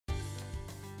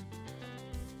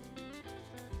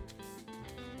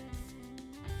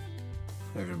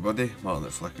Hey everybody, Martyn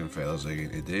at Flicking Feathers again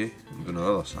today. I'm doing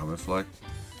another salmon fly.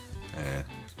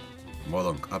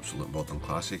 Absolute modern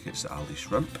classic, it's the Aldi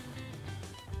shrimp.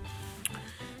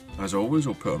 As always,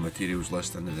 I'll put our materials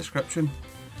list in the description,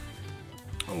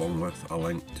 along with a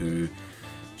link to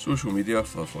social media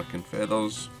for Flicking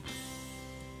Feathers,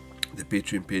 the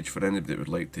Patreon page for anybody that would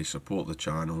like to support the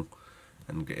channel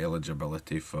and get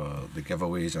eligibility for the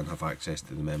giveaways and have access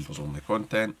to the members only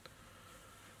content,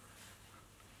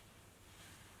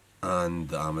 and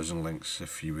the Amazon links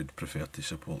if you would prefer to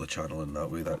support the channel in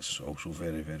that way. That's also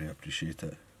very, very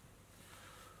appreciated.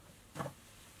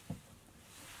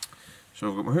 So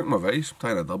I've got my hook and my vise, I'm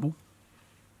tying a double.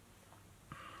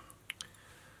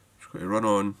 Just got to run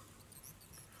on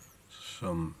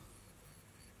some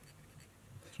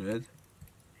thread.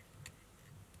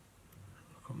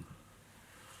 Come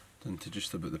down to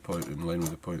just about the point, in line with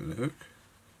the point of the hook.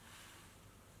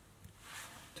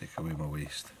 Take away my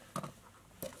waste.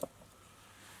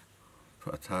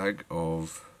 Put a tag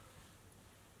of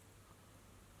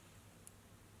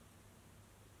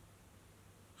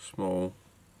small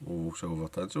oval silver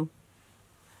tinsel.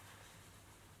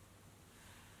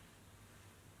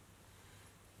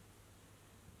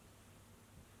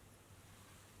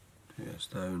 Take this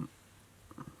down.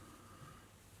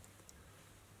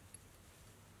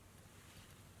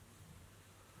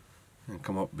 And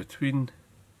come up between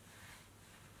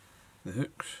the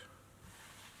hooks.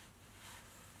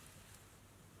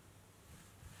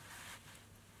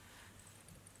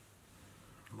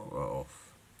 Knock that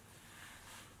off.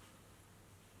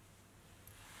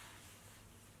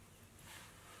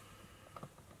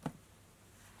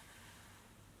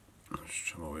 Let's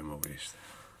trim away my waist,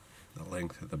 the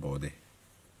length of the body.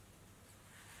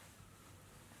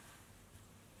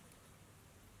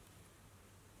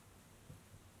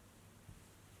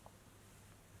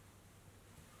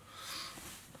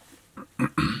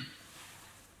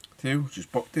 Tail, just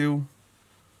bucktail,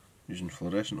 using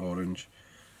fluorescent orange.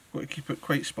 Got to keep it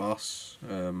quite sparse.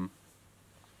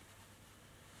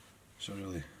 It's a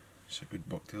good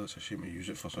bucktail. It's a shame to use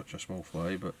it for such a small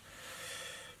fly, but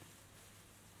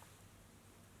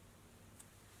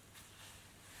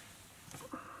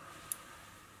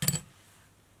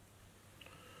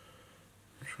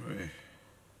try to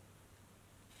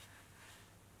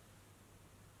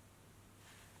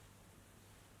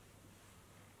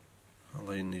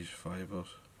align these fibres.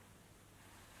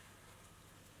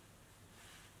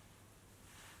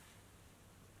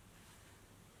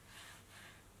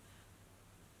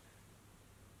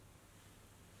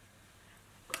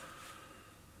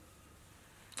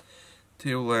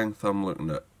 Tail length, I'm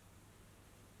looking at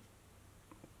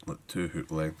like 2 hook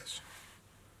lengths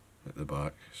at the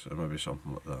back, so maybe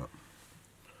something like that.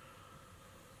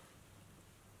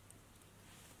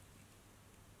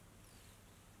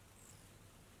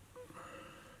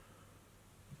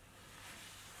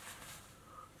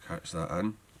 Catch that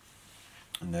in,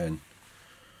 and then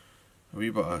a wee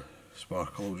bit of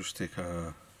sparkle. I'll just take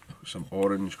some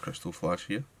orange crystal flash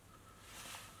here.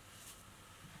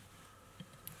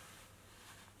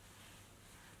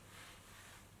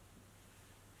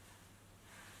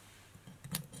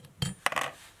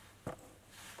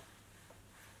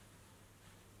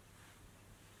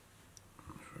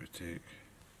 Take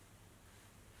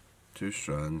 2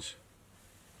 strands,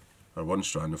 or 1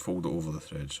 strand, and fold it over the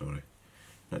thread, sorry.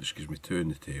 That just gives me 2 in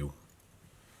the tail.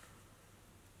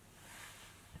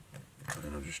 And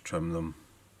then I'll just trim them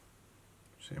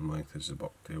same length as the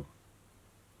bucktail.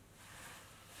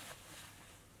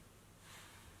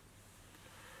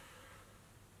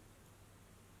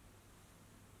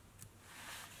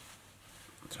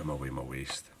 Trim away my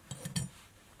waist.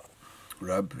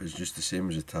 Rib is just the same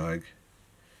as the tag.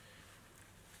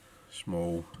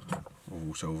 Small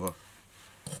oval silver.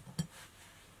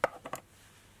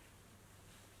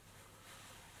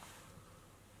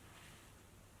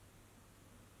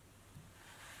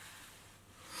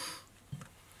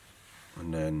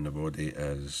 And then the body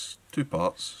is 2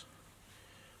 parts.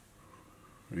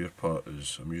 Rear part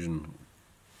is, I'm using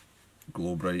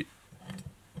Glow Bright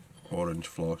orange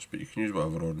floss, but you can use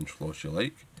whatever orange floss you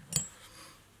like.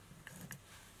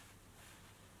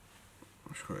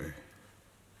 Just got to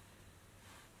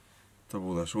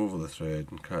double this over the thread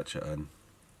and catch it in,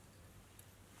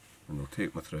 and I'll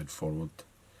take my thread forward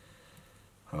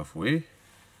halfway,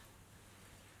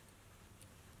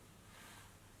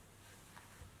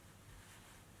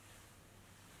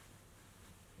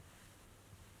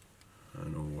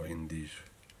 and I'll wind these,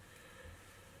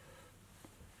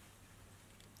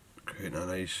 creating a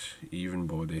nice even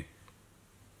body.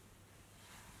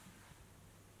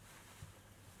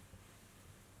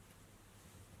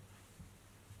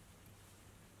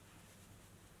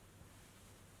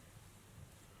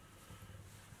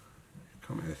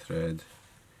 the thread,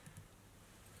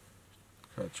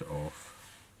 catch it off.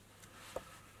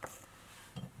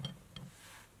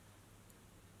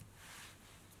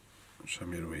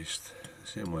 Trim your waist the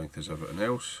same length as everything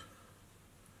else.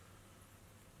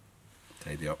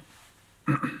 Tidy up.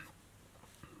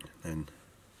 Then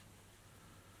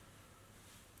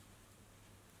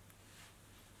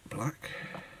black.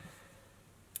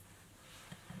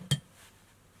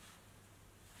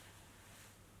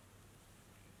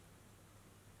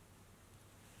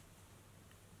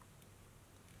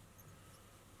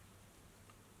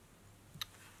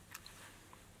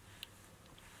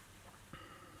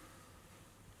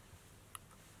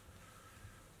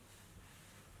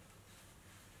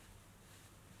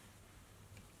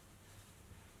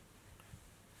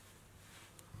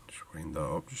 Wind that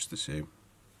up just the same.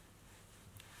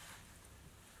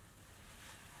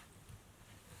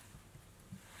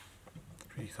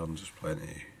 Three turns is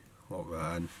plenty. Lock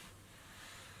that in.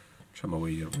 Trim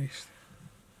away your waist.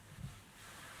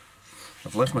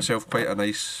 I've left myself quite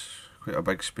a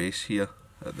big space here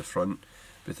at the front.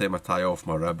 By the time I tie off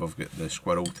my rib, I've got the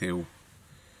squirrel tail,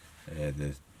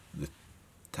 the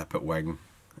tippet wing,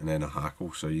 and then a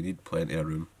hackle, so you need plenty of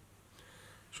room.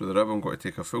 So the rib, I'm going to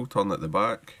take a full turn at the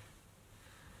back,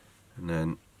 and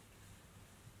then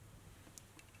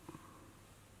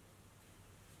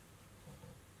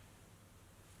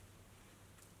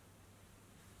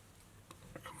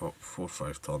come up 4 or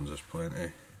 5 turns is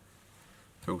plenty.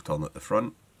 Full turn at the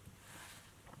front,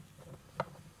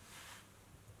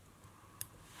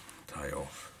 tie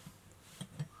off.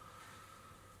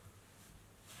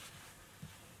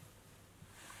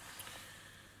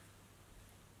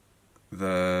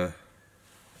 The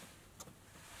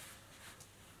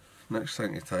next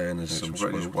thing to tie in is some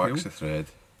squirrel tail. Wax the thread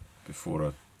before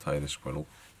I tie the squirrel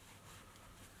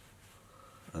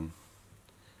in,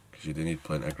 because you do need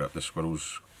plenty of grip. The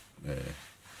squirrel's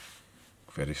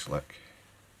very slick.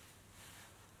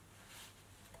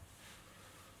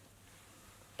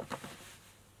 I'm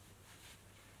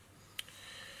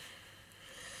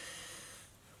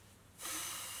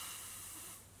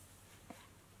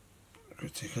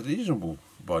going to take a reasonable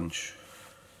bunch,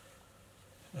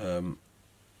 because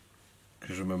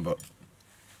remember,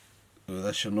 with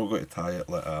this you're not going to tie it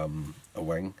like a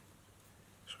wing.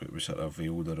 It's going to be sort of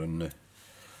veiled around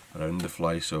the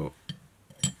fly, so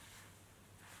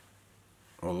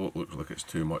although it looks like it's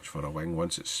too much for a wing,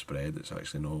 once it's spread it's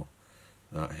actually not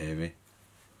that heavy.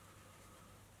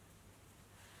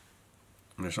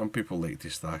 Now some people like to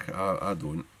stack it. I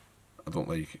don't. I don't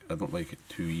like it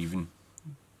too even.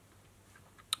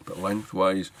 But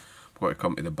lengthwise, I've got to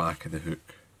come to the back of the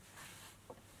hook.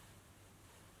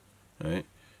 Right?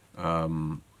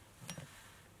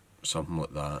 Something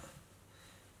like that.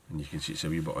 And you can see it's a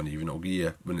wee bit uneven. It'll give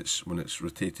you, when it's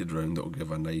rotated round, it'll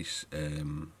give a nice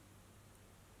kind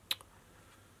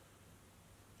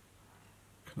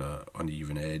of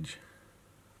uneven edge,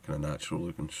 kind of natural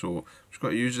looking. So I'm just got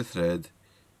to use the thread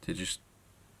to just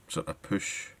sort of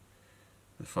push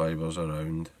the fibres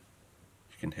around.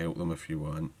 You can help them if you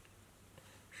want,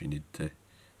 if you need to.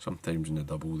 Sometimes in the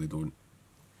double they don't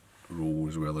roll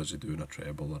as well as they do in a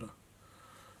treble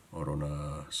or on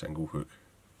a single hook.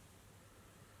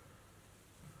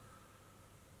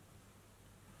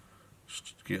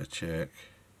 Just get a check.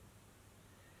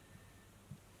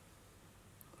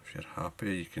 If you're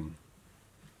happy, you can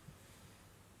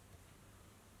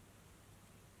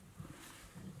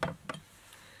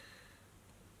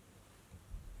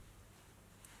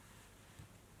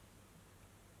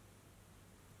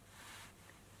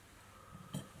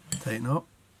tighten up.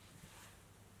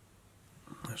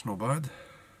 That's not bad.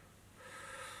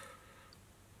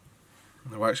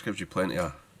 The wax gives you plenty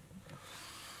of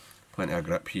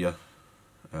grip here,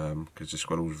 because the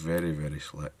squirrel's very, very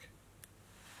slick.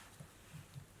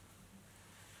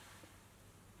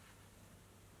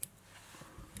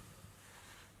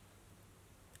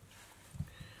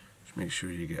 Just make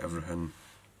sure you get everything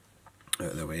out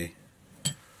of the way.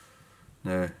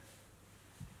 Now,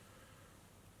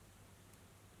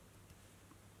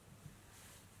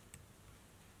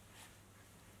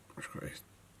 I'm just going to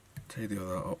tidy all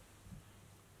that up.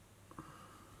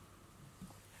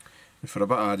 And for a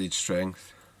bit of added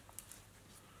strength,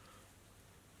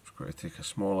 I'm just going to take a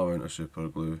small amount of super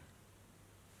glue.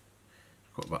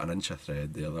 Got about 1 inch of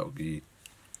thread there, that'll give you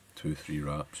 2 or 3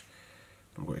 wraps.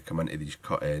 I'm going to come into these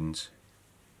cut ends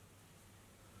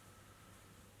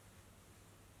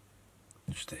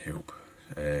just to help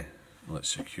let's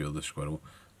secure the squirrel.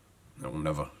 It will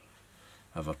never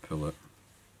ever pull it.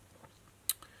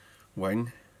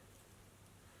 Wing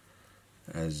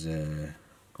is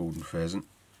golden pheasant.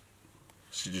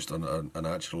 This is just a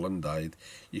natural undyed.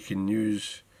 You can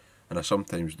use, and I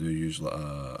sometimes do use like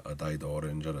a dyed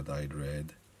orange or a dyed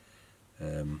red.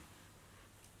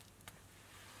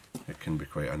 It can be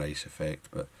quite a nice effect,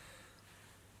 but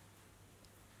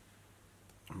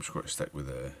I'm just going to stick with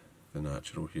the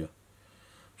natural here.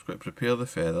 I'm just going to prepare the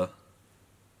feather,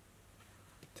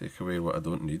 take away what I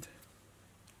don't need.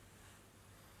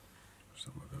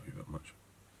 Still might be a wee bit much.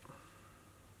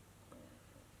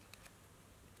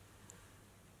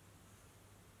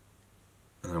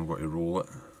 And I'm going to roll it.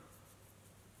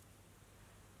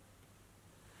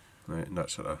 Right, and that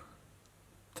sort of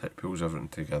pulls everything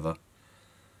together.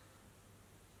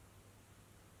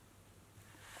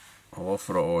 I'll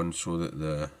offer it on so that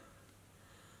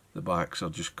the backs are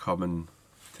just coming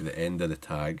to the end of the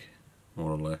tag,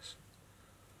 more or less.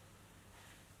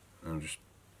 And I'm just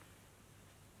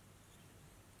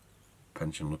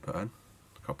pinch and loop it in.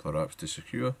 A couple of wraps to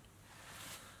secure.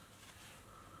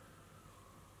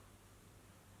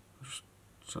 Just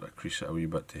sort of crease it a wee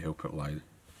bit to help it lie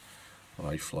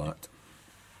flat.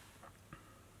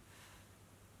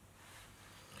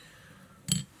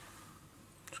 Just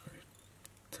got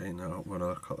to tighten that up with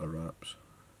another couple of wraps.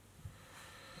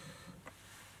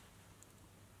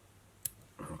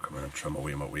 I'll come in and trim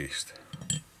away my waist.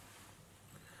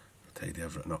 Tidy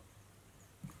everything up.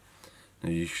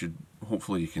 Now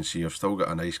hopefully you can see I've still got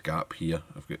a nice gap here.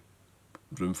 I've got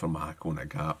room for my hackle and a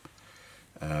gap.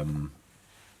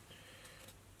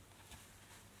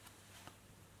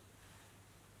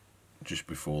 Just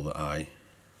before the eye.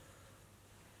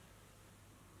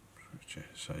 Check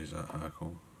the size of that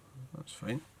hackle. That's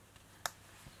fine.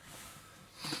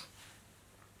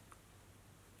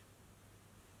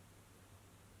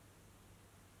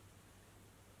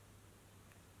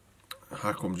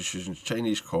 Hackle, I'm just using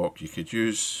Chinese cock. You could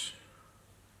use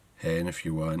hen if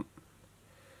you want.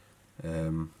 I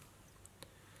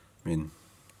mean,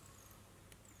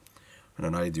 in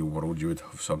an ideal world you would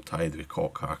have some tied with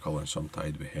cock hackle and some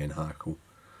tied with hen hackle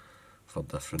for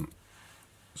different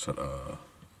sort of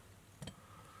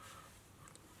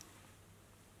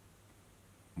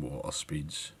water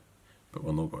speeds, but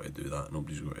we're not going to do that.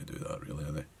 Nobody's going to do that really,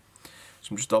 are they?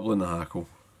 So I'm just doubling the hackle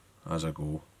as I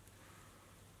go.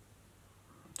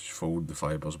 Just fold the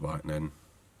fibres back and then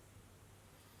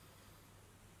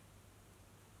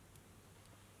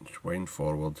just wind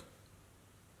forward,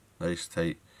 nice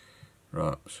tight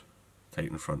wraps,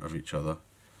 tight in front of each other,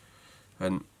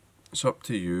 and it's up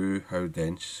to you how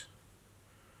dense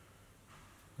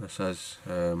this is.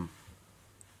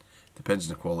 Depends on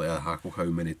the quality of the hackle, how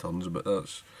many turns, but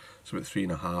it's about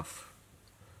 3.5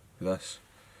 with this,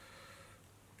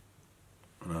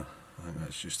 and I think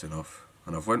that's just enough.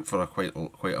 And I've went for quite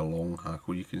a long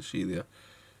hackle, you can see there,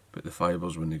 but the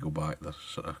fibres when they go back they're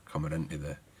sort of coming into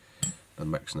they're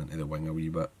mixing into the wing a wee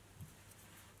bit,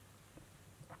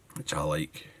 which I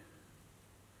like.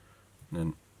 And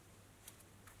then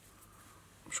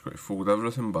I'm just going to fold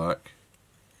everything back.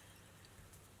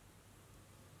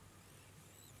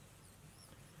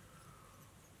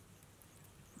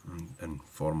 And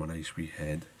form a nice wee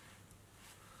head.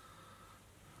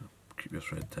 Keep your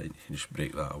thread tight, you can just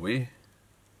break that away.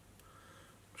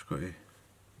 Just got to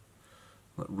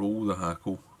roll the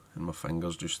hackle in my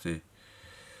fingers just to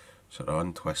sort of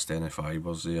untwist any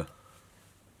fibres there.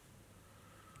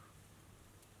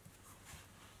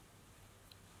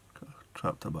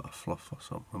 Trapped a bit of fluff or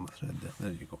something with my thread there.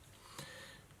 There you go.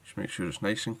 Just make sure it's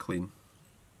nice and clean.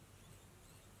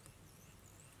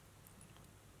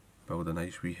 Build a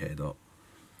nice wee head up.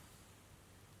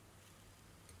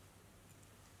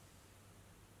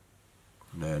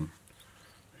 And then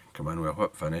come in with a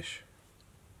whip finish.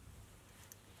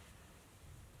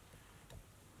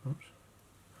 Oops.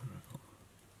 There we go.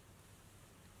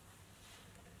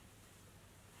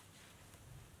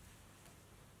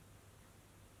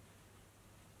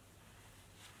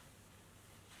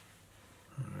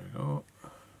 There we go.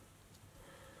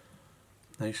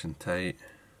 Nice and tight.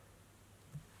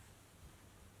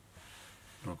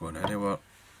 Not going anywhere.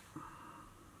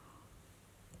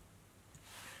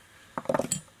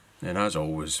 And as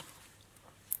always,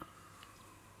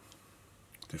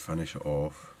 to finish it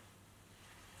off,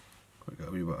 get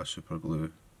a wee bit of super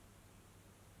glue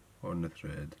on the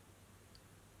thread.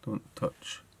 Don't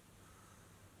touch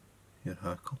your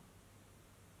hackle.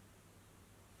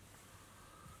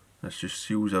 This just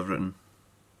seals everything.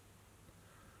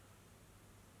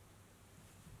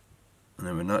 And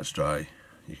then when that's dry,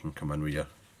 you can come in with your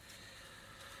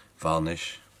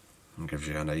varnish and gives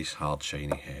you a nice hard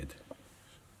shiny head.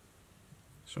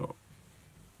 So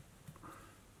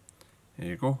there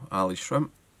you go, Ali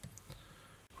shrimp.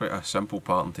 Quite a simple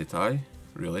pattern to tie,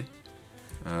 really.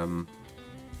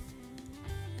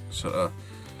 Sort of,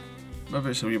 maybe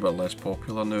it's a wee bit less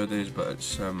popular nowadays, but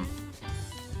it's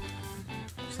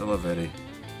still a very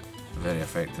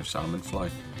effective salmon fly.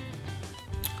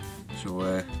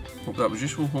 So hope that was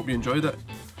useful, hope you enjoyed it.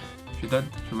 If you did,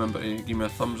 remember to give me a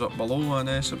thumbs up below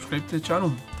and subscribe to the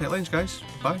channel. Tight lines guys,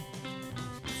 bye.